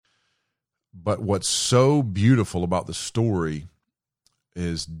But what's so beautiful about the story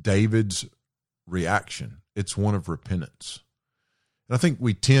is David's reaction. It's one of repentance. And I think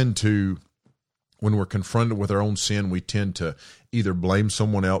we tend to, when we're confronted with our own sin, we tend to either blame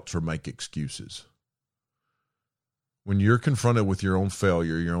someone else or make excuses. When you're confronted with your own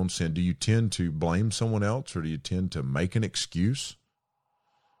failure, your own sin, do you tend to blame someone else or do you tend to make an excuse?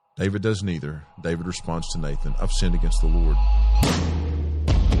 David does neither. David responds to Nathan, I've sinned against the Lord.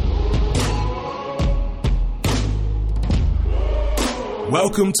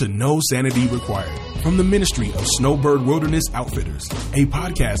 Welcome to No Sanity Required from the ministry of Snowbird Wilderness Outfitters, a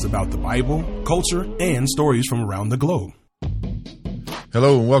podcast about the Bible, culture, and stories from around the globe.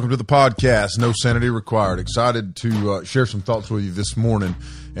 Hello and welcome to the podcast, No Sanity Required. Excited to share some thoughts with you this morning.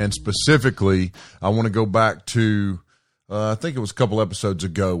 And specifically, I want to go back to, I think it was a couple episodes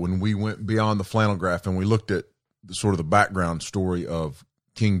ago when we went beyond the flannel graph and we looked at sort of the background story of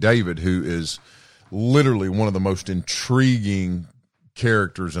King David, who is literally one of the most intriguing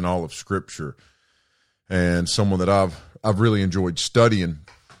characters in all of Scripture, and someone that I've really enjoyed studying.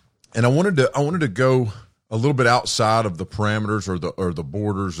 And I wanted to go a little bit outside of the parameters or the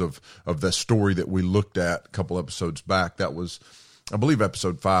borders of the story that we looked at a couple episodes back. That was, I believe,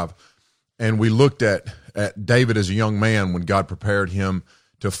 episode 5, and we looked at David as a young man when God prepared him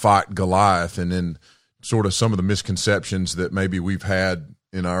to fight Goliath, and then sort of some of the misconceptions that maybe we've had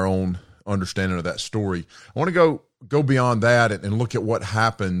in our own understanding of that story. I want to go beyond that and look at what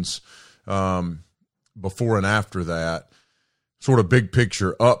happens before and after that, sort of big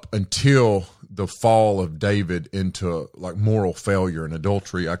picture up until the fall of David into like moral failure and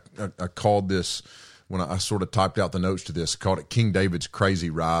adultery. I called this, when I sort of typed out the notes to this, called it King David's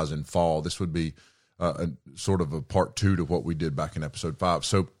Crazy Rise and Fall. This would be a sort of a part 2 to what we did back in episode 5.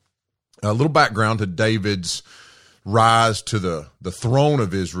 So a little background to David's rise to the throne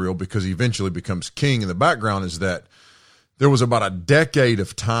of Israel, because he eventually becomes king. And the background is that there was about a decade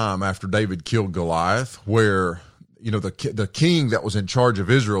of time after David killed Goliath where, you know, the king that was in charge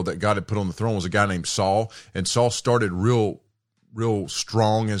of Israel that God had put on the throne was a guy named Saul. And Saul started real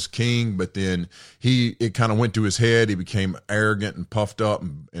strong as king, but then it kind of went to his head. He became arrogant and puffed up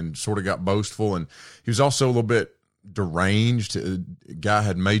and sort of got boastful. And he was also a little bit deranged. The guy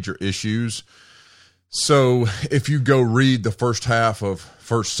had major issues. So if you go read the first half of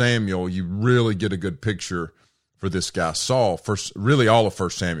 1 Samuel, you really get a good picture for this guy, Saul. Really all of 1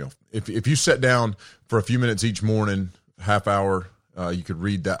 Samuel. If you sat down for a few minutes each morning, half hour, you could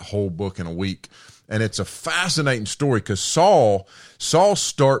read that whole book in a week. And it's a fascinating story because Saul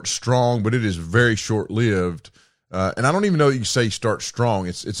starts strong, but it is very short-lived. And I don't even know that you say start strong.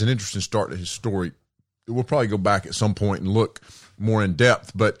 It's an interesting start to his story. We'll probably go back at some point and look more in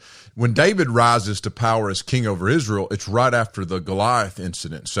depth. But when David rises to power as king over Israel, it's right after the Goliath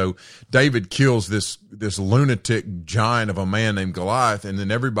incident. So David kills this lunatic giant of a man named Goliath, and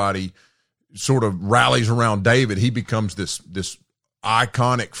then everybody sort of rallies around David. He becomes this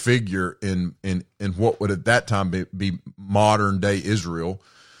iconic figure in what would at that time be modern day Israel.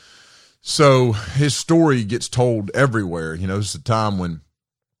 So his story gets told everywhere. You know, this is a time when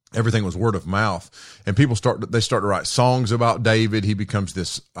everything was word of mouth, and people start to write songs about David. He becomes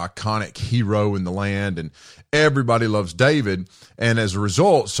this iconic hero in the land, and everybody loves David. And as a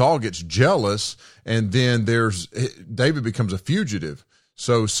result, Saul gets jealous, and then David becomes a fugitive.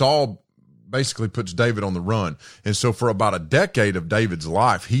 So Saul basically puts David on the run. And so for about a decade of David's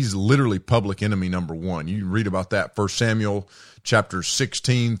life, he's literally public enemy number 1. You read about that. 1 Samuel chapters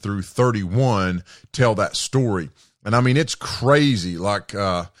 16 through 31 tell that story. And I mean, it's crazy. Like,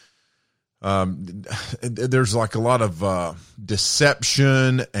 there's like a lot of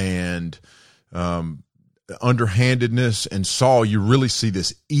deception and underhandedness in Saul. You really see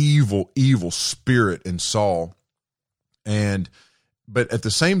this evil spirit in Saul. But at the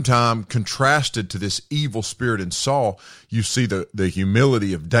same time, contrasted to this evil spirit in Saul, you see the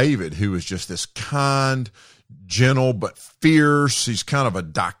humility of David, who is just this kind, gentle, but fierce. He's kind of a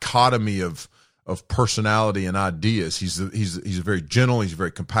dichotomy of personality and ideas. He's very gentle. He's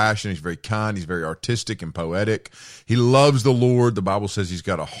very compassionate. He's very kind. He's very artistic and poetic. He loves the Lord. The Bible says he's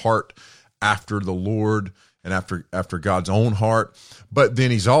got a heart after the Lord and after God's own heart. But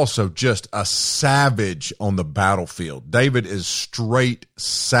then he's also just a savage on the battlefield. David is straight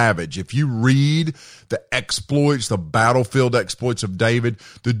savage. If you read the exploits, the battlefield exploits of David,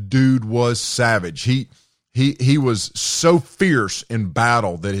 the dude was savage. He was so fierce in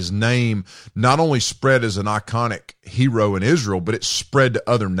battle that his name not only spread as an iconic hero in Israel, but it spread to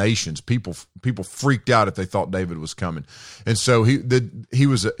other nations. People freaked out if they thought David was coming. And so he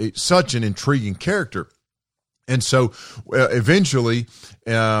was such an intriguing character. And so eventually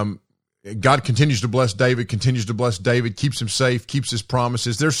God continues to bless David, keeps him safe, keeps his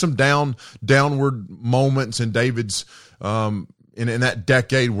promises. There's some downward moments in David's, in that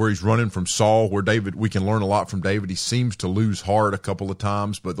decade where he's running from Saul, where we can learn a lot from David. He seems to lose heart a couple of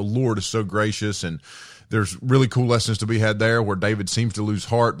times, but the Lord is so gracious, and there's really cool lessons to be had there where David seems to lose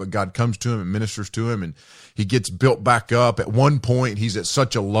heart, but God comes to him and ministers to him, and he gets built back up. At one point, he's at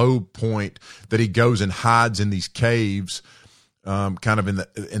such a low point that he goes and hides in these caves, kind of in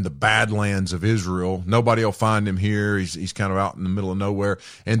the Badlands of Israel. Nobody will find him here. He's kind of out in the middle of nowhere.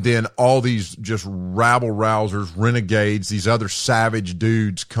 And then all these just rabble rousers, renegades, these other savage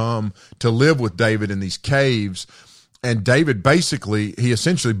dudes come to live with David in these caves. And David he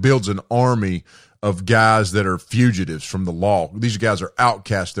essentially builds an army of guys that are fugitives from the law. These guys are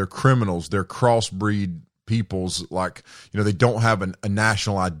outcasts. They're criminals. They're crossbreed peoples. Like, they don't have a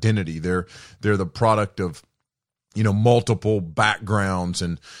national identity. They're the product of, multiple backgrounds.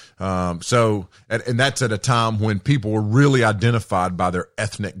 And so that's at a time when people were really identified by their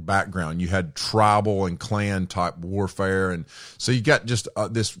ethnic background. You had tribal and clan type warfare. And so you got just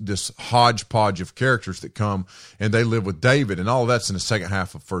this hodgepodge of characters that come and they live with David. And all of that's in the second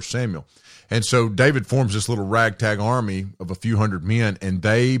half of 1 Samuel. And so David forms this little ragtag army of a few hundred men, and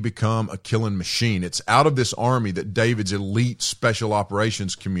they become a killing machine. It's out of this army that David's elite special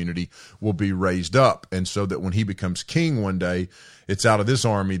operations community will be raised up. And so that when he becomes king one day, it's out of this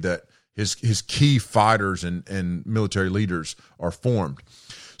army that his key fighters and military leaders are formed.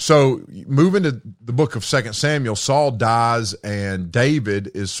 So moving to the book of 2 Samuel, Saul dies, and David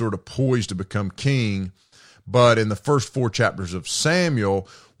is sort of poised to become king. But in the first 4 chapters of Samuel,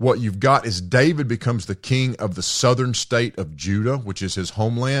 what you've got is David becomes the king of the southern state of Judah, which is his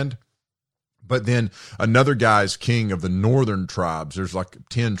homeland. But then another guy is king of the northern tribes. There's like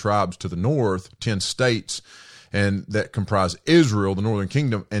 10 tribes to the north, 10 states, and that comprise Israel, the northern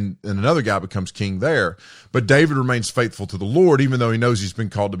kingdom, and another guy becomes king there. But David remains faithful to the Lord. Even though he knows he's been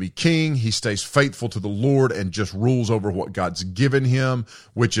called to be king, he stays faithful to the Lord and just rules over what God's given him,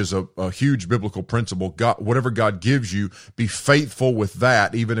 which is a huge biblical principle. God, whatever God gives you, be faithful with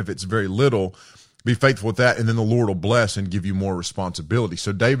that, even if it's very little. Be faithful with that, and then the Lord will bless and give you more responsibility.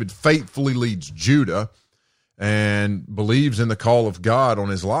 So David faithfully leads Judah and believes in the call of God on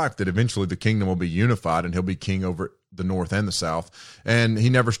his life that eventually the kingdom will be unified and he'll be king over the north and the south. And he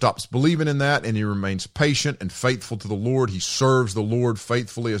never stops believing in that, and he remains patient and faithful to the Lord. He serves the Lord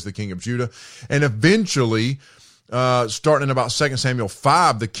faithfully as the king of Judah. And eventually, starting in about 2 Samuel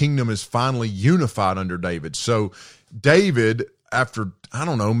 5, the kingdom is finally unified under David. So David, after,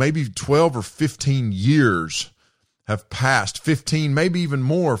 maybe 12 or 15 years have passed, 15, maybe even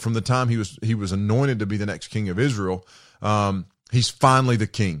more, from the time he was anointed to be the next king of Israel. He's finally the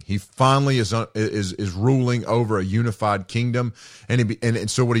king. He finally is ruling over a unified kingdom. And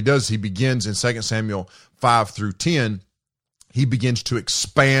so what he does, he begins in 2 Samuel 5 through 10, he begins to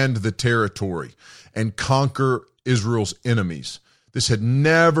expand the territory and conquer Israel's enemies. This had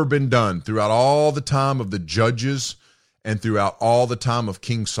never been done throughout all the time of the judges and throughout all the time of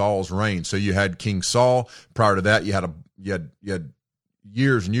King Saul's reign. So you had King Saul. Prior to that, you had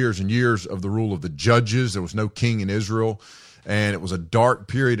years and years and years of the rule of the judges. There was no king in Israel, and it was a dark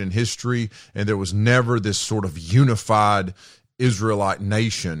period in history, and there was never this sort of unified Israelite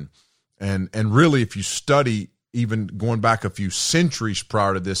nation. And really, if you study even going back a few centuries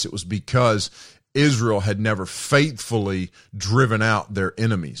prior to this, it was because Israel had never faithfully driven out their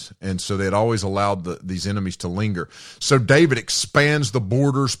enemies. And so they had always allowed these enemies to linger. So David expands the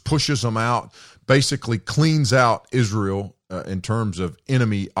borders, pushes them out, basically cleans out Israel in terms of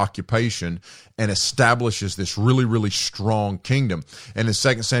enemy occupation, and establishes this really, really strong kingdom. And in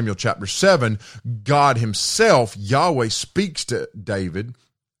 2 Samuel chapter 7, God himself, Yahweh, speaks to David,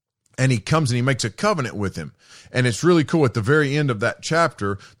 and he comes and he makes a covenant with him. And it's really cool. At the very end of that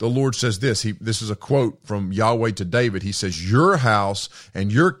chapter, the Lord says this. This is a quote from Yahweh to David. He says, "Your house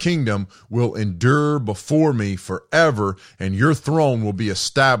and your kingdom will endure before me forever, and your throne will be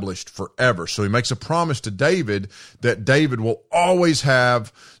established forever." So he makes a promise to David that David will always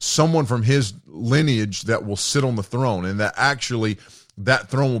have someone from his lineage that will sit on the throne, and that actually that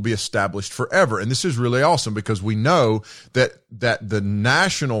throne will be established forever. And this is really awesome, because we know that the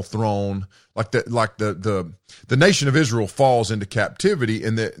national throne, like the nation of Israel, falls into captivity,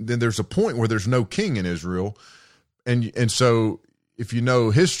 and then there's a point where there's no king in Israel. And so if you know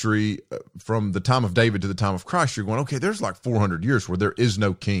history from the time of David to the time of Christ, you're going, okay, there's like 400 years where there is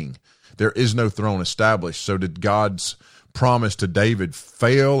no king. there is no throne established. So did God's promise to David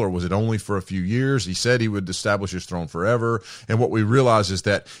fail, or was it only for a few years? He said he would establish his throne forever. And what we realize is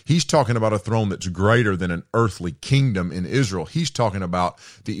that he's talking about a throne that's greater than an earthly kingdom in Israel. He's talking about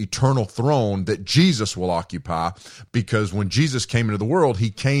the eternal throne that Jesus will occupy, because when Jesus came into the world, he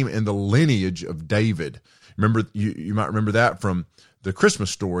came in the lineage of David. Remember, you might remember that from the Christmas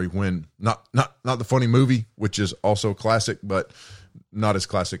story, when not the funny movie, which is also a classic, but not as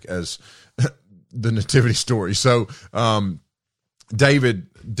classic as the nativity story. So David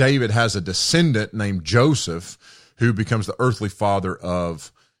has a descendant named Joseph who becomes the earthly father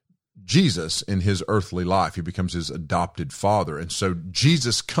of Jesus in his earthly life. He becomes his adopted father. And so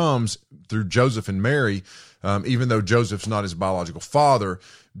Jesus comes through Joseph and Mary. Even though Joseph's not his biological father,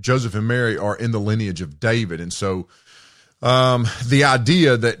 Joseph and Mary are in the lineage of David. And so the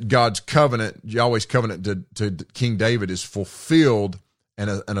idea that God's covenant, Yahweh's covenant to King David, is fulfilled and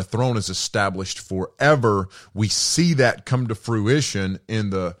a throne is established forever, we see that come to fruition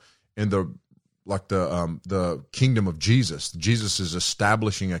in the kingdom of Jesus. Jesus is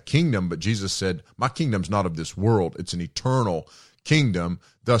establishing a kingdom, but Jesus said, "My kingdom's not of this world; it's an eternal kingdom,"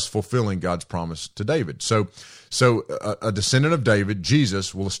 thus fulfilling God's promise to David. So a descendant of David,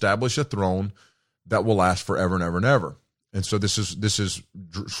 Jesus, will establish a throne that will last forever and ever and ever. And so this is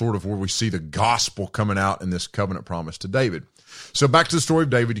sort of where we see the gospel coming out in this covenant promise to David. So back to the story of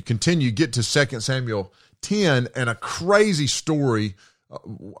David, you continue, you get to 2 Samuel 10, and a crazy story,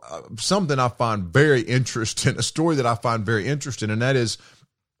 something I find very interesting, a story that I find very interesting, and that is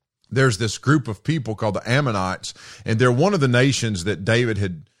there's this group of people called the Ammonites, and they're one of the nations that David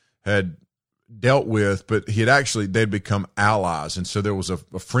had dealt with, but they'd become allies. And so there was a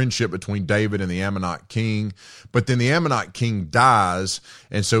friendship between David and the Ammonite king, but then the Ammonite king dies.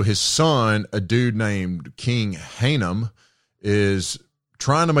 And so his son, a dude named King Hanam, is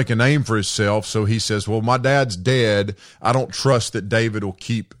trying to make a name for himself. So he says, well, my dad's dead. I don't trust that David will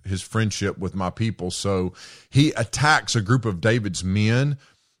keep his friendship with my people. So he attacks a group of David's men.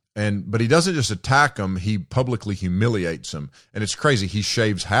 But he doesn't just attack them, he publicly humiliates them. And it's crazy. He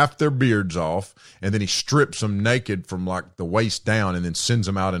shaves half their beards off, and then he strips them naked from like the waist down, and then sends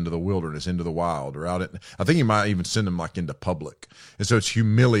them out into the wilderness, into the wild, or I think he might even send them like into public. And so it's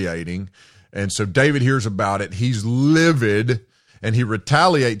humiliating. And so David hears about it. He's livid, and he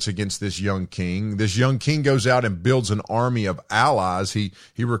retaliates against this young king. This young king goes out and builds an army of allies. He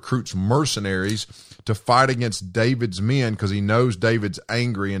recruits mercenaries to fight against David's men, because he knows David's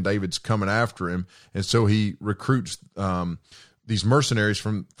angry and David's coming after him. And so he recruits these mercenaries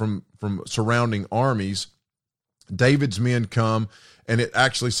from surrounding armies. David's men come, and it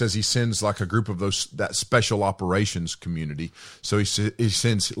actually says he sends like a group of that special operations community. So he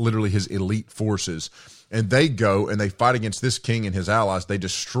sends literally his elite forces, and they go and they fight against this king and his allies. They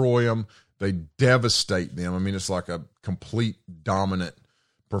destroy them. They devastate them. I mean, it's like a complete dominant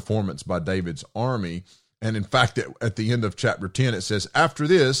performance by David's army. And in fact, at the end of chapter 10, it says, after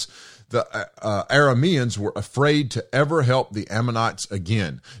this, the Arameans were afraid to ever help the Ammonites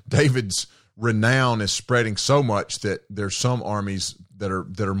again. David's renown is spreading so much that there's some armies that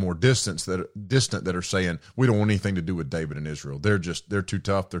are more distant that are saying, we don't want anything to do with David and Israel. They're too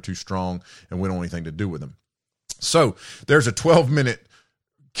tough, they're too strong, and we don't want anything to do with them. So there's a 12-minute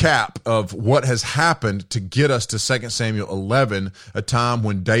cap of what has happened to get us to 2 Samuel 11, a time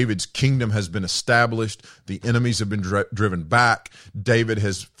when David's kingdom has been established. The enemies have been driven back. David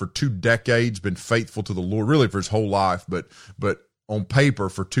has, for 2 decades, been faithful to the Lord, really for his whole life, but on paper,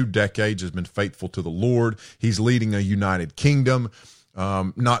 for 2 decades, has been faithful to the Lord. He's leading a united kingdom.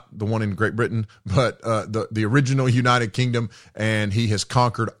 Not the one in Great Britain, but the original United Kingdom, and he has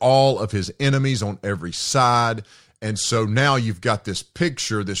conquered all of his enemies on every side. And so now you've got this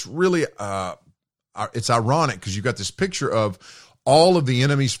picture, this really, it's ironic because you've got this picture of all of the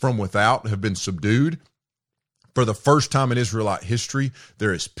enemies from without have been subdued. For the first time in Israelite history,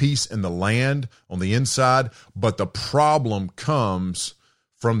 there is peace in the land on the inside, but the problem comes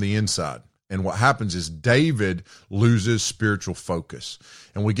from the inside. And what happens is David loses spiritual focus.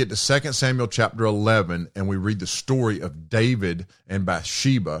 And we get to 2 Samuel chapter 11, and we read the story of David and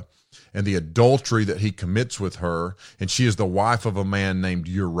Bathsheba and the adultery that he commits with her. And she is the wife of a man named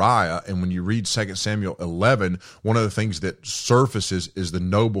Uriah. And when you read 2 Samuel 11, one of the things that surfaces is the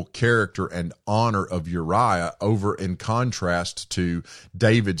noble character and honor of Uriah over in contrast to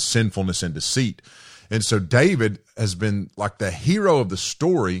David's sinfulness and deceit. And so David has been like the hero of the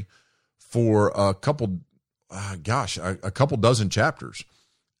story for a couple dozen chapters.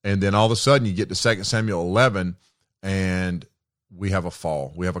 And then all of a sudden you get to 2 Samuel 11, and we have a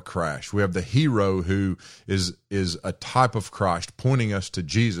fall, we have a crash. We have the hero who is a type of Christ, pointing us to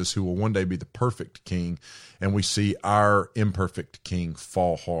Jesus, who will one day be the perfect king, and we see our imperfect king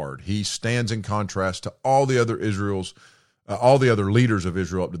fall hard. He stands in contrast to all the other leaders of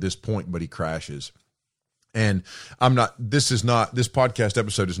Israel up to this point, but he crashes. And this podcast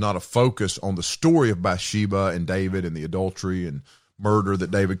episode is not a focus on the story of Bathsheba and David and the adultery and murder that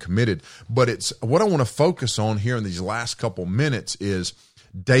David committed, but it's what I want to focus on here in these last couple minutes is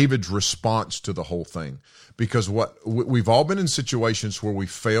David's response to the whole thing. Because we've all been in situations where we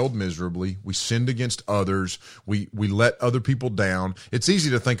failed miserably, we sinned against others, we let other people down. It's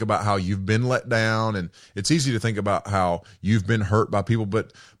easy to think about how you've been let down, and it's easy to think about how you've been hurt by people,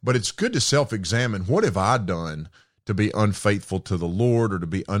 but it's good to self-examine. What have I done to be unfaithful to the Lord, or to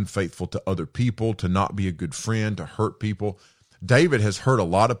be unfaithful to other people, to not be a good friend, to hurt people? David has hurt a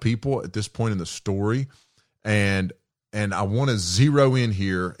lot of people at this point in the story, and I want to zero in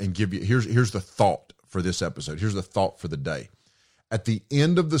here and give you, here's the thought for this episode. Here's the thought for the day. At the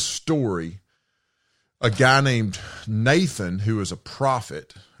end of the story, a guy named Nathan, who is a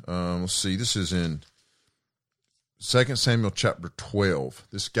prophet, let's see, this is in 2 Samuel chapter 12.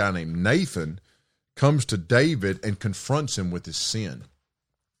 This guy named Nathan comes to David and confronts him with his sin.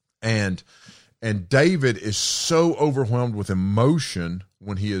 And David is so overwhelmed with emotion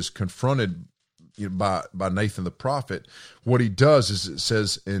when he is confronted by Nathan the prophet. What he does is, it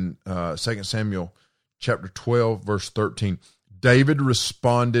says in 2 Samuel chapter 12, verse 13, David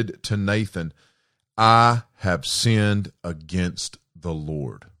responded to Nathan, "I have sinned against the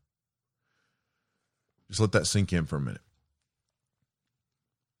Lord." Just let that sink in for a minute.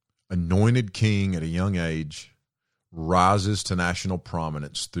 Anointed king at a young age, rises to national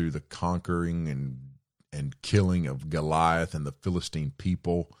prominence through the conquering and killing of Goliath and the Philistine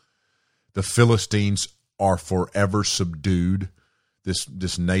people. The Philistines are forever subdued.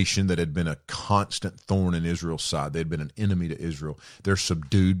 This nation that had been a constant thorn in Israel's side, they had been an enemy to Israel. They're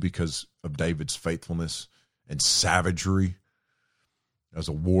subdued because of David's faithfulness and savagery as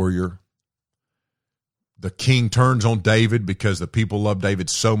a warrior. The king turns on David because the people love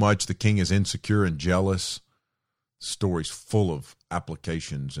David so much. The king is insecure and jealous. Story's full of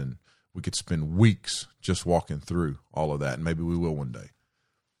applications, and we could spend weeks just walking through all of that, and maybe we will one day.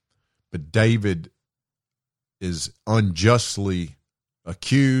 But David is unjustly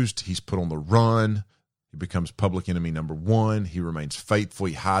accused. He's put on the run. He becomes public enemy number one. He remains faithful.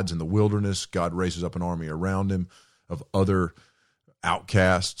 He hides in the wilderness. God raises up an army around him of other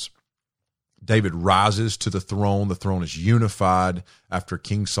outcasts. David rises to the throne. The throne is unified. After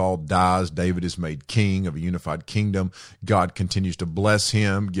King Saul dies, David is made king of a unified kingdom. God continues to bless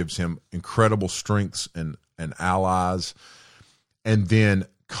him, gives him incredible strengths and allies, and then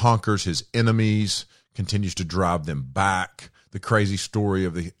conquers his enemies, continues to drive them back. The crazy story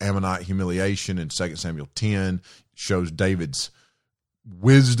of the Ammonite humiliation in 2 Samuel 10 shows David's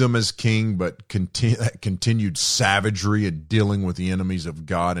wisdom as king, but continued savagery in dealing with the enemies of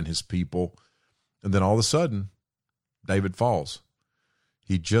God and his people. And then all of a sudden, David falls.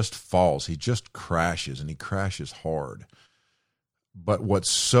 He just falls. He just crashes, and he crashes hard. But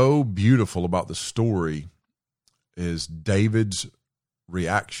what's so beautiful about the story is David's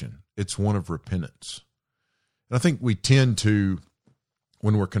reaction. It's one of repentance. And I think we tend to,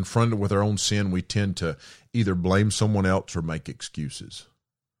 when we're confronted with our own sin, we tend to either blame someone else or make excuses.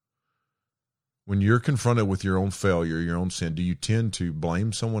 When you're confronted with your own failure, your own sin, do you tend to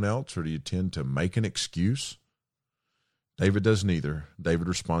blame someone else, or do you tend to make an excuse? David does neither. David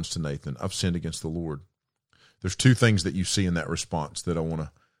responds to Nathan, "I've sinned against the Lord." There's two things that you see in that response that I want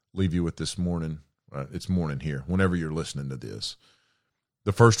to leave you with this morning. It's morning here, whenever you're listening to this.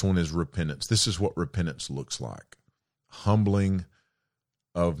 The first one is repentance. This is what repentance looks like. Humbling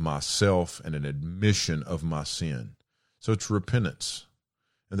of myself and an admission of my sin. So it's repentance.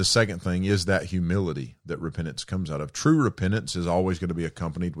 And the second thing is that humility that repentance comes out of. True repentance is always going to be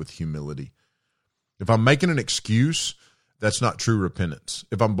accompanied with humility. If I'm making an excuse, that's not true repentance.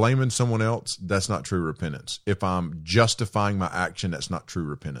 If I'm blaming someone else, that's not true repentance. If I'm justifying my action, that's not true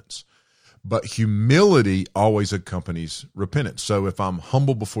repentance. But humility always accompanies repentance. So if I'm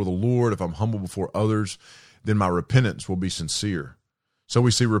humble before the Lord, if I'm humble before others, then my repentance will be sincere. So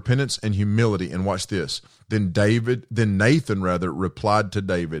we see repentance and humility, and watch this. Then Nathan replied to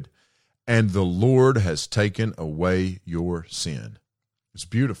David, "And the Lord has taken away your sin." It's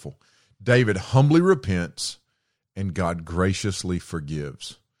beautiful. David humbly repents, and God graciously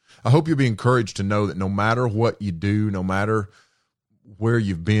forgives. I hope you'll be encouraged to know that no matter what you do, no matter where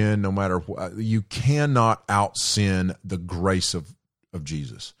you've been, no matter what, you cannot out-sin the grace of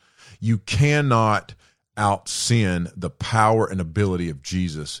Jesus. You cannot out sin the power and ability of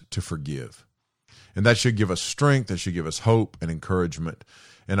Jesus to forgive. And that should give us strength. That should give us hope and encouragement.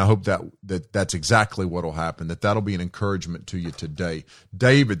 And I hope that's exactly what will happen, that'll be an encouragement to you today.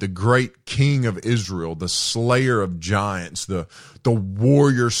 David, the great king of Israel, the slayer of giants, the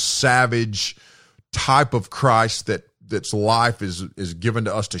warrior, savage type of Christ that's life is given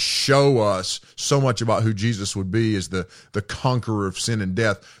to us to show us so much about who Jesus would be as the conqueror of sin and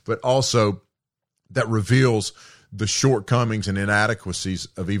death, but also that reveals the shortcomings and inadequacies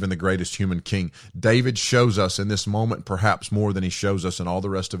of even the greatest human king. David shows us in this moment, perhaps more than he shows us in all the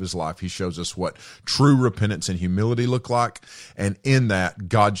rest of his life. He shows us what true repentance and humility look like. And in that,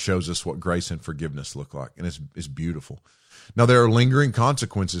 God shows us what grace and forgiveness look like. And it's beautiful. Now, there are lingering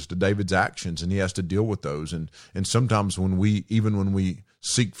consequences to David's actions, and he has to deal with those. And sometimes when we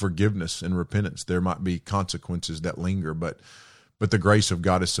seek forgiveness and repentance, there might be consequences that linger, but the grace of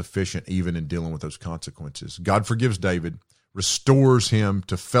God is sufficient even in dealing with those consequences. God forgives David, restores him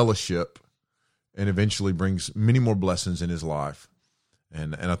to fellowship, and eventually brings many more blessings in his life.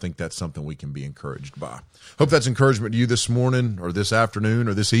 And I think that's something we can be encouraged by. Hope that's encouragement to you this morning or this afternoon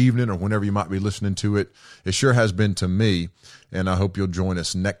or this evening or whenever you might be listening to it. It sure has been to me, and I hope you'll join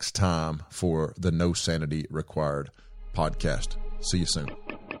us next time for the No Sanity Required podcast. See you soon.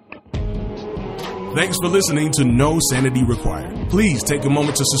 Thanks for listening to No Sanity Required. Please take a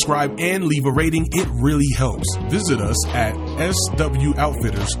moment to subscribe and leave a rating. It really helps. Visit us at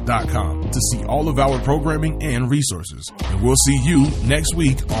swoutfitters.com to see all of our programming and resources. And we'll see you next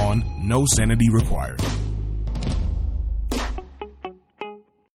week on No Sanity Required.